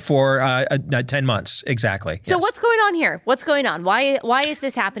postpone it for 10 months. Exactly. So what's going on here? What's going on? Why is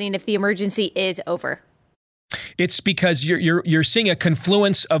this happening if the emergency is over? It's because you're seeing a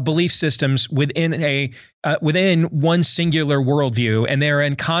confluence of belief systems within one singular worldview, and they're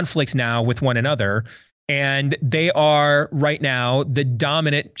in conflict now with one another. And they are right now the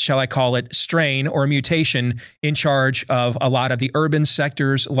dominant, shall I call it, strain or mutation in charge of a lot of the urban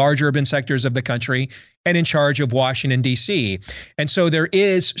sectors, large urban sectors of the country, and in charge of Washington, D.C. And so there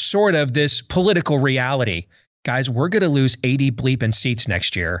is sort of this political reality. Guys, we're going to lose 80 bleeping seats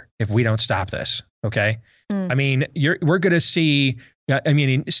next year if we don't stop this. Okay. I mean, we're going to see,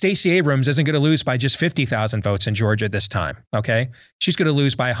 Stacey Abrams isn't going to lose by just 50,000 votes in Georgia this time. Okay. She's going to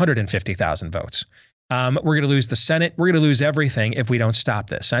lose by 150,000 votes. We're going to lose the Senate. We're going to lose everything if we don't stop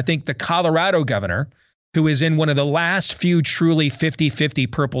this. I think the Colorado governor, who is in one of the last few truly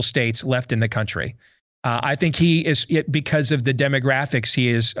 50-50 purple states left in the country, I think he is, because of the demographics he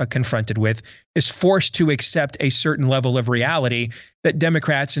is confronted with, is forced to accept a certain level of reality that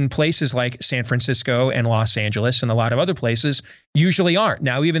Democrats in places like San Francisco and Los Angeles and a lot of other places usually aren't.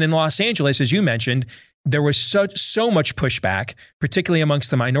 Now, even in Los Angeles, as you mentioned, there was so much pushback, particularly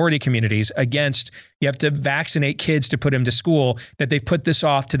amongst the minority communities, against you have to vaccinate kids to put them to school, that they've put this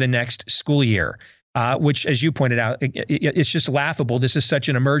off to the next school year. Which, as you pointed out, it's just laughable. This is such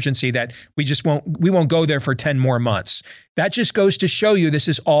an emergency that we won't go there for 10 more months. That just goes to show you this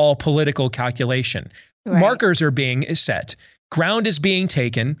is all political calculation. Right. Markers are being set. Ground is being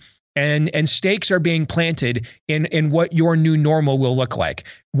taken. And stakes are being planted in what your new normal will look like.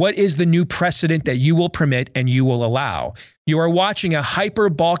 What is the new precedent that you will permit and you will allow? You are watching a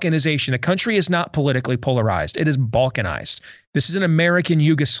hyper-Balkanization. The country is not politically polarized. It is balkanized. This is an American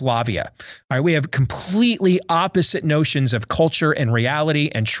Yugoslavia. All right, we have completely opposite notions of culture and reality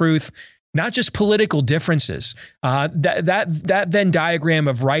and truth. Not just political differences. That Venn diagram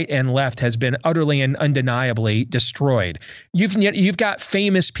of right and left has been utterly and undeniably destroyed. You've got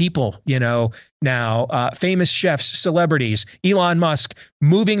famous people, now famous chefs, celebrities, Elon Musk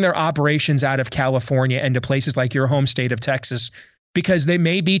moving their operations out of California into places like your home state of Texas, because they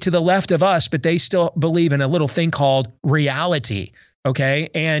may be to the left of us, but they still believe in a little thing called reality. Okay,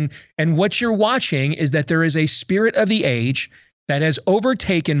 and what you're watching is that there is a spirit of the age that has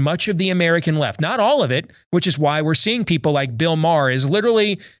overtaken much of the American left. Not all of it, which is why we're seeing people like Bill Maher is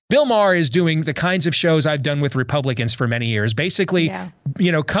doing the kinds of shows I've done with Republicans for many years. Basically,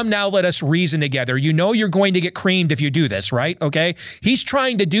 come now, let us reason together. You're going to get creamed if you do this, right? Okay. He's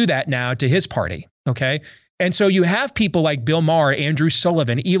trying to do that now to his party. Okay. And so you have people like Bill Maher, Andrew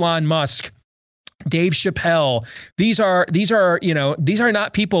Sullivan, Elon Musk, Dave Chappelle. These are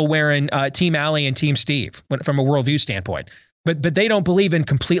not people wearing Team Allie and Team Steve from a worldview standpoint. But they don't believe in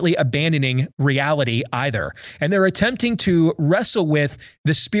completely abandoning reality either. And they're attempting to wrestle with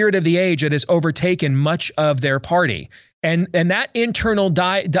the spirit of the age that has overtaken much of their party. And that internal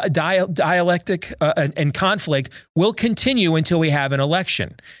dialectic and conflict will continue until we have an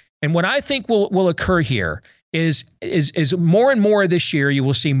election. And what I think will occur here is more and more this year, you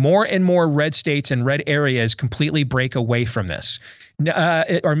will see more and more red states and red areas completely break away from this.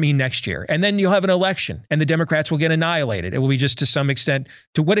 Next year. And then you'll have an election and the Democrats will get annihilated. It will be just to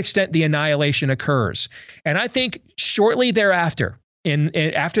what extent the annihilation occurs. And I think shortly thereafter,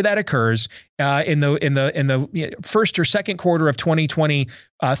 after that occurs, in the first or second quarter of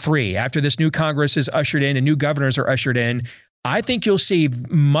 2023, after this new Congress is ushered in and new governors are ushered in, I think you'll see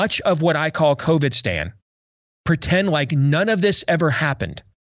much of what I call COVID-stan pretend like none of this ever happened.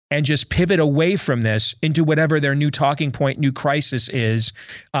 and just pivot away from this into whatever their new talking point, new crisis is,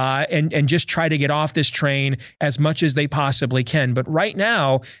 and just try to get off this train as much as they possibly can. But right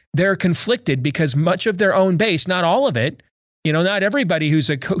now, they're conflicted because much of their own base, not all of it, not everybody who's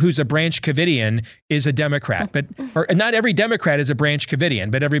a Branch Covidian is a Democrat, or not every Democrat is a Branch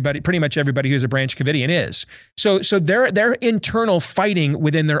Covidian, but pretty much everybody who's a Branch Covidian is. So they're internal fighting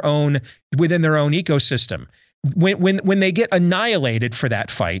within their own ecosystem. When they get annihilated for that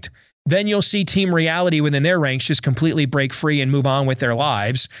fight, then you'll see Team Reality within their ranks just completely break free and move on with their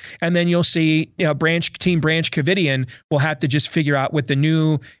lives. And then you'll see Team Branch Covidian will have to just figure out what the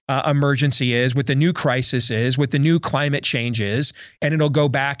new emergency is, what the new crisis is, what the new climate change is, and it'll go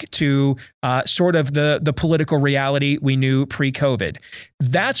back to sort of the political reality we knew pre-COVID.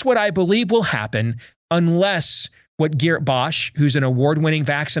 That's what I believe will happen unless what Geert Bosch, who's an award-winning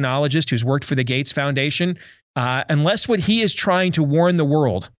vaccinologist who's worked for the Gates Foundation, unless what he is trying to warn the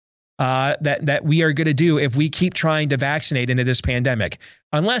world that we are going to do if we keep trying to vaccinate into this pandemic,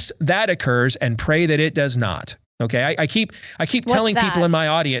 unless that occurs, and pray that it does not. Okay, I keep telling people in my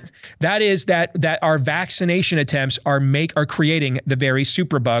audience that our vaccination attempts are creating the very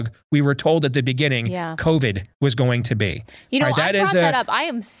superbug we were told at the beginning COVID was going to be. I brought that up. I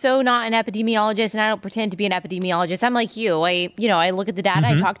am so not an epidemiologist, and I don't pretend to be an epidemiologist. I'm like you. I look at the data.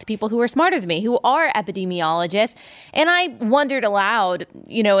 I talk to people who are smarter than me, who are epidemiologists, and I wondered aloud,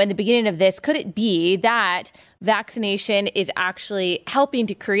 in the beginning of this, could it be that vaccination is actually helping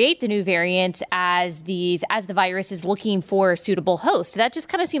to create the new variants as the virus is looking for a suitable host? That just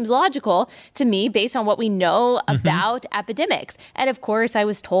kind of seems logical to me based on what we know about epidemics. And of course, I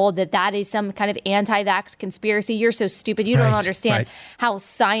was told that is some kind of anti-vax conspiracy. You're so stupid. You don't understand how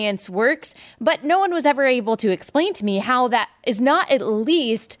science works. But no one was ever able to explain to me how that is not at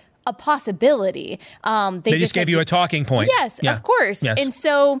least a possibility. They just gave you a talking point. Yes, of course. Yes. And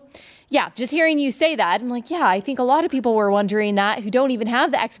so, just hearing you say that, I'm like, I think a lot of people were wondering that who don't even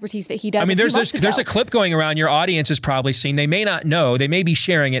have the expertise that he does. I mean, there's a clip going around your audience has probably seen. They may not know. They may be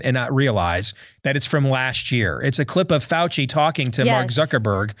sharing it and not realize that it's from last year. It's a clip of Fauci talking to Mark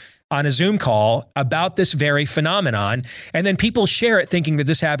Zuckerberg on a Zoom call about this very phenomenon. And then people share it thinking that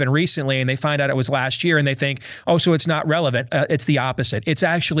this happened recently, and they find out it was last year, and they think, so it's not relevant. It's the opposite. It's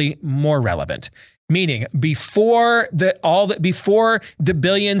actually more relevant. Meaning before the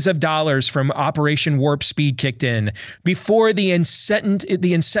billions of dollars from Operation Warp Speed kicked in, before the incessant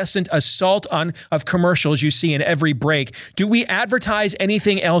assault of commercials you see in every break, do we advertise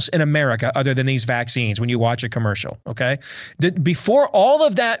anything else in America other than these vaccines when you watch a commercial? Okay. Before all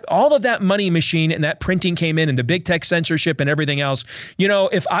of that money machine and that printing came in and the big tech censorship and everything else,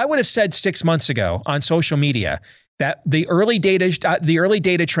 if I would have said 6 months ago on social media that the early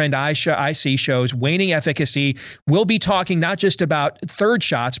data trend I see shows waning efficacy. We'll be talking not just about third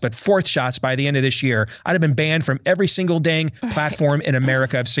shots, but fourth shots by the end of this year. I'd have been banned from every single dang platform in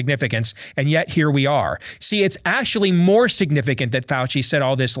America of significance. And yet here we are. See, it's actually more significant that Fauci said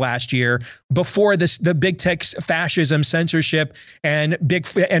all this last year before the big tech fascism, censorship, and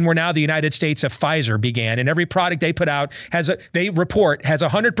we're now the United States of Pfizer began. And every product they put out has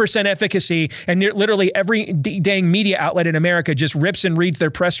 100% efficacy, and literally every dang media outlet in America just rips and reads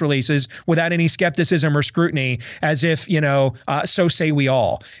their press releases without any skepticism or scrutiny, as if, so say we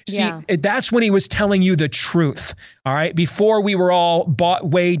all. See, that's when he was telling you the truth. All right. Before we were all bought,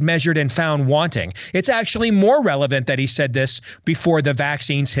 weighed, measured, and found wanting. It's actually more relevant that he said this before the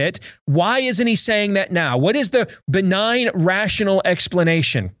vaccines hit. Why isn't he saying that now? What is the benign, rational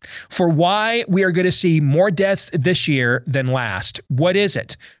explanation for why we are going to see more deaths this year than last? What is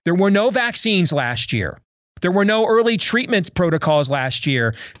it? There were no vaccines last year. There were no early treatment protocols last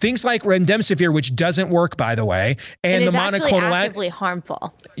year. Things like remdesivir, which doesn't work, by the way, and the monoclonal actually actively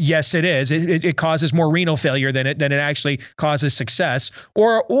harmful. Yes, it is. It causes more renal failure than it actually causes success.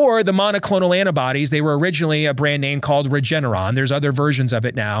 Or the monoclonal antibodies. They were originally a brand name called Regeneron. There's other versions of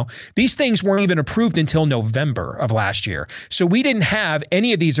it now. These things weren't even approved until November of last year. So we didn't have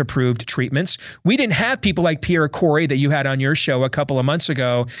any of these approved treatments. We didn't have people like Pierre Corey that you had on your show a couple of months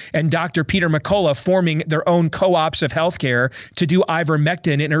ago, and Dr. Peter McCullough forming their own co-ops of healthcare to do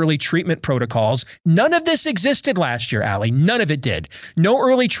ivermectin in early treatment protocols. None of this existed last year, Allie. None of it did. No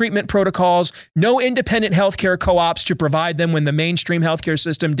early treatment protocols, no independent healthcare co-ops to provide them when the mainstream healthcare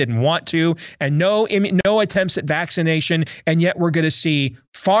system didn't want to, and no attempts at vaccination. And yet we're going to see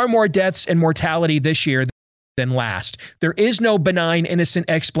far more deaths and mortality this year than last. There is no benign, innocent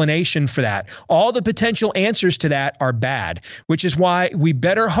explanation for that. All the potential answers to that are bad, which is why we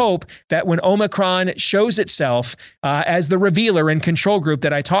better hope that when Omicron shows itself as the revealer and control group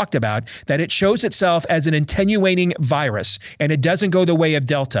that I talked about, that it shows itself as an attenuating virus and it doesn't go the way of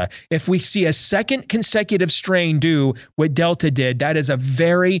Delta. If we see a second consecutive strain do what Delta did, that is a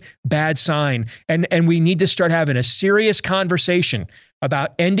very bad sign. And we need to start having a serious conversation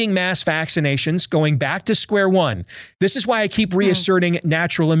about ending mass vaccinations, going back to square one. This is why I keep reasserting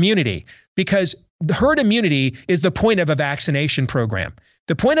natural immunity, because the herd immunity is the point of a vaccination program.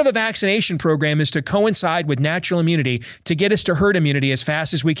 The point of a vaccination program is to coincide with natural immunity to get us to herd immunity as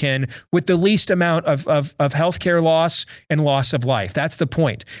fast as we can with the least amount of healthcare loss and loss of life. That's the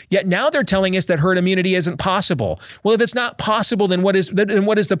point. Yet now they're telling us that herd immunity isn't possible. Well, if it's not possible, then what is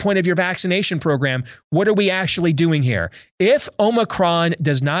the point of your vaccination program? What are we actually doing here? If Omicron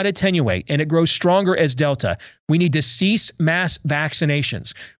does not attenuate and it grows stronger as Delta, we need to cease mass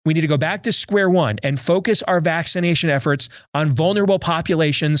vaccinations. We need to go back to square one and focus our vaccination efforts on vulnerable populations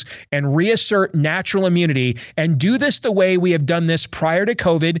and reassert natural immunity, and do this the way we have done this prior to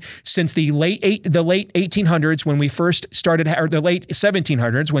COVID since the late 1800s when we first started, or the late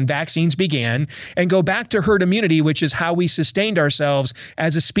 1700s when vaccines began, and go back to herd immunity, which is how we sustained ourselves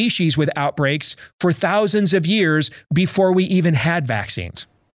as a species with outbreaks for thousands of years before we even had vaccines.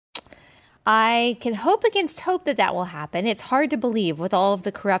 I can hope against hope that will happen. It's hard to believe with all of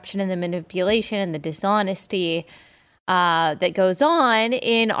the corruption and the manipulation and the dishonesty that goes on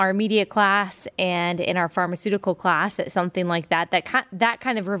in our media class and in our pharmaceutical class, that something like that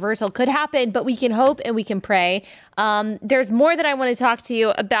kind of reversal could happen. But we can hope and we can pray. There's more that I want to talk to you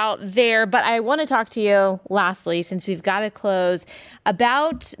about there, but I want to talk to you lastly, since we've got to close,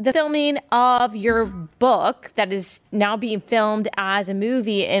 about the filming of your book that is now being filmed as a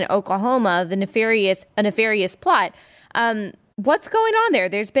movie in Oklahoma, A Nefarious Plot. What's going on there?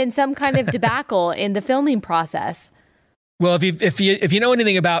 There's been some kind of debacle in the filming process. Well, if you know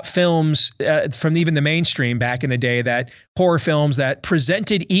anything about films from even the mainstream back in the day, that horror films that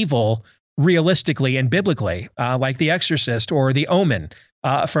presented evil realistically and biblically, like The Exorcist or The Omen,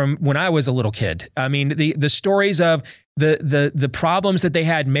 from when I was a little kid. I mean, the stories of the problems that they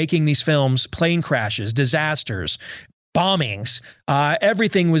had making these films, plane crashes, disasters, bombings,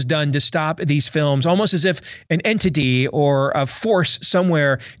 everything was done to stop these films, almost as if an entity or a force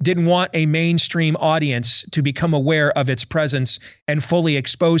somewhere didn't want a mainstream audience to become aware of its presence and fully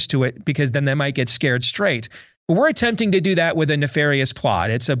exposed to it, because then they might get scared straight. But we're attempting to do that with A Nefarious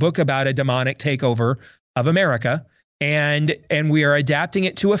Plot. It's a book about a demonic takeover of America. And we are adapting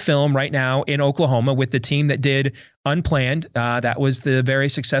it to a film right now in Oklahoma with the team that did Unplanned. That was the very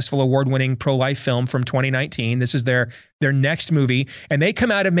successful award-winning pro-life film from 2019. This is their next movie. And they come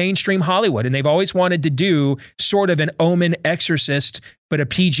out of mainstream Hollywood, and they've always wanted to do sort of an Omen, Exorcist, but a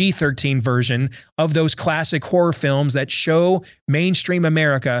PG-13 version of those classic horror films that show mainstream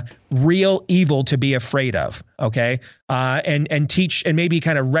America real evil to be afraid of, okay? And teach and maybe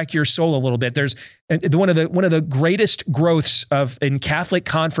kind of wreck your soul a little bit. There's one of the greatest growths in Catholic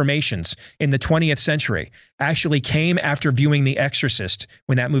confirmations in the 20th century actually came after viewing The Exorcist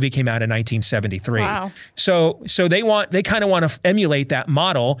when that movie came out in 1973. Wow. So they kind of want to emulate that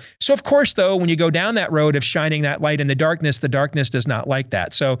model. So of course, though, when you go down that road of shining that light in the darkness does not like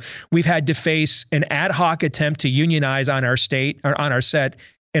that. So we've had to face an ad hoc attempt to unionize on our set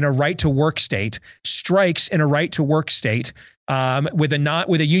in a right to work state, strikes in a right to work state, with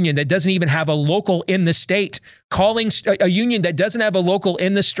a union that doesn't even have a local in the state, calling a union that doesn't have a local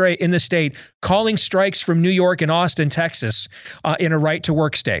in the state, calling strikes from New York and Austin, Texas, in a right to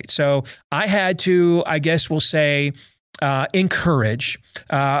work state. So I had to, I guess we'll say, encourage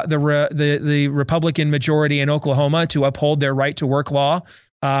the Republican majority in Oklahoma to uphold their right to work law.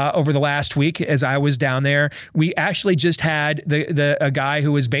 Over the last week, as I was down there, we actually just had a guy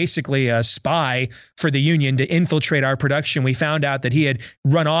who was basically a spy for the union to infiltrate our production. We found out that he had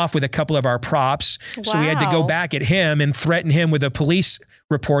run off with a couple of our props. Wow. So we had to go back at him and threaten him with a police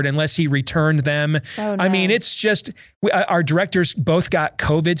report unless he returned them. Oh, no. I mean, it's just, our directors both got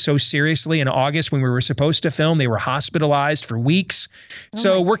COVID so seriously in August when we were supposed to film. They were hospitalized for weeks.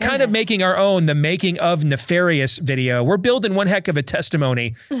 So we're kind of making our own, the Making of Nefarious video. We're building one heck of a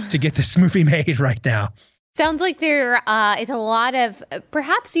testimony to get this movie made right now. Sounds like there is a lot of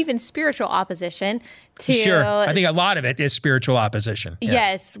perhaps even spiritual opposition to... Sure. I think a lot of it is spiritual opposition.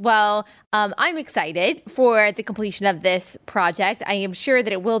 Yes. Well, I'm excited for the completion of this project. I am sure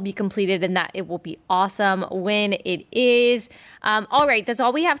that it will be completed and that it will be awesome when it is. All right. That's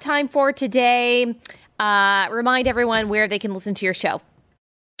all we have time for today. Remind everyone where they can listen to your show.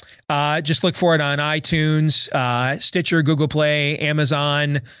 Just look for it on iTunes, Stitcher, Google Play,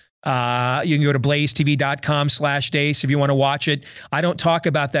 Amazon. You can go to blazetv.com/Deace if you want to watch it. I don't talk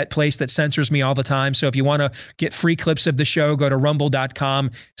about that place that censors me all the time. So if you want to get free clips of the show, go to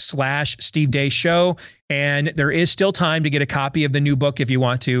rumble.com/Steve Deace Show. And there is still time to get a copy of the new book if you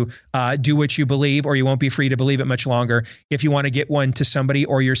want to do what you believe, or you won't be free to believe it much longer if you want to get one to somebody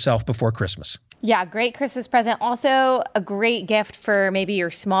or yourself before Christmas. Yeah, great Christmas present. Also a great gift for maybe your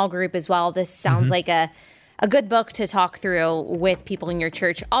small group as well. This sounds like a good book to talk through with people in your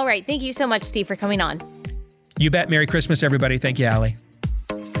church. All right. Thank you so much, Steve, for coming on. You bet. Merry Christmas, everybody. Thank you, Allie.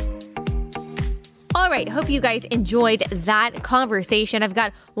 All right. Hope you guys enjoyed that conversation. I've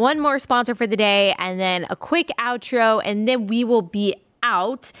got one more sponsor for the day and then a quick outro, and then we will be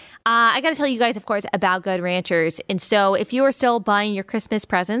out. I got to tell you guys, of course, about Good Ranchers. And so if you are still buying your Christmas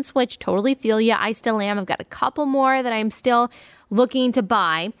presents, which totally feel you, I still am. I've got a couple more that I'm still looking to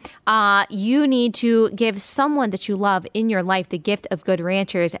buy. You need to give someone that you love in your life the gift of Good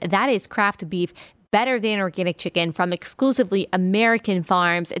Ranchers. That is craft beef, better than organic chicken from exclusively American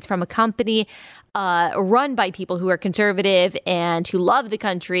farms. It's from a company run by people who are conservative and who love the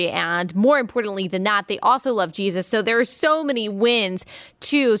country. And more importantly than that, they also love Jesus. So there are so many wins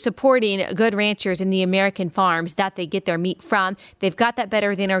to supporting Good Ranchers in the American farms that they get their meat from. They've got that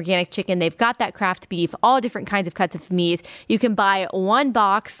better than organic chicken. They've got that craft beef, all different kinds of cuts of meat. You can buy one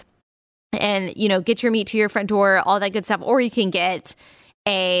box and, get your meat to your front door, all that good stuff. Or you can get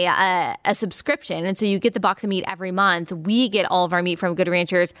a subscription. And so you get the box of meat every month. We get all of our meat from Good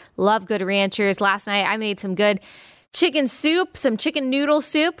Ranchers. Love Good Ranchers. Last night I made some good chicken soup, some chicken noodle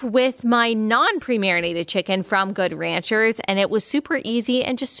soup with my non-pre-marinated chicken from Good Ranchers. And it was super easy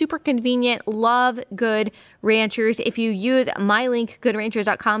and just super convenient. Love Good Ranchers. If you use my link,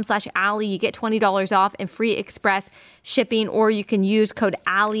 goodranchers.com/Allie, you get $20 off and free express shipping, or you can use code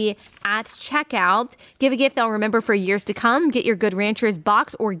Allie at checkout. Give a gift they'll remember for years to come. Get your Good Ranchers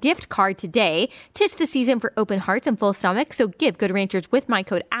box or gift card today. 'Tis the season for open hearts and full stomachs, so give Good Ranchers with my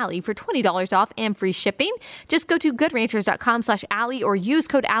code Allie for $20 off and free shipping. Just go to goodranchers.com/Allie or use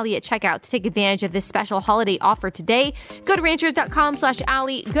code Allie at checkout to take advantage of this special holiday offer today.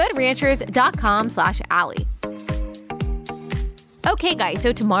 Goodranchers.com/Allie, goodranchers.com/Allie. Okay, guys,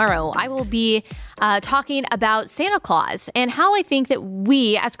 so tomorrow I will be talking about Santa Claus and how I think that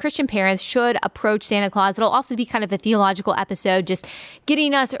we as Christian parents should approach Santa Claus. It'll also be kind of a theological episode, just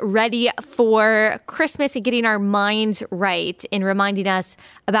getting us ready for Christmas and getting our minds right and reminding us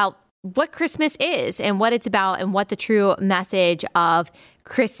about what Christmas is and what it's about and what the true message of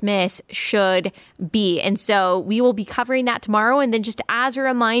Christmas should be. And so we will be covering that tomorrow. And then just as a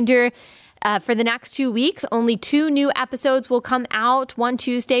reminder, for the next 2 weeks, only 2 new episodes will come out, one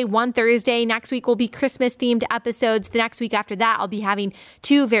Tuesday, one Thursday. Next week will be Christmas-themed episodes. The next week after that, I'll be having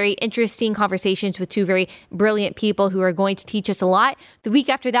 2 very interesting conversations with 2 very brilliant people who are going to teach us a lot. The week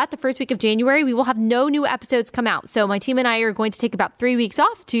after that, the first week of January, we will have no new episodes come out. So my team and I are going to take about 3 weeks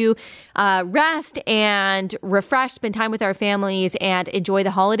off to rest and refresh, spend time with our families, and enjoy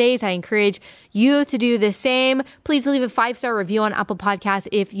the holidays. I encourage you to do the same. Please leave a 5-star review on Apple Podcasts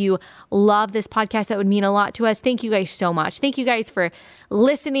if you love this podcast. That would mean a lot to us. Thank you guys so much. Thank you guys for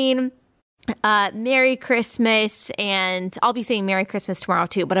listening. Merry Christmas. And I'll be saying Merry Christmas tomorrow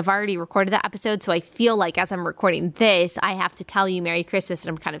too, but I've already recorded that episode. So I feel like as I'm recording this, I have to tell you Merry Christmas and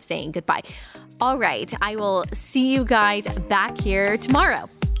I'm kind of saying goodbye. All right. I will see you guys back here tomorrow.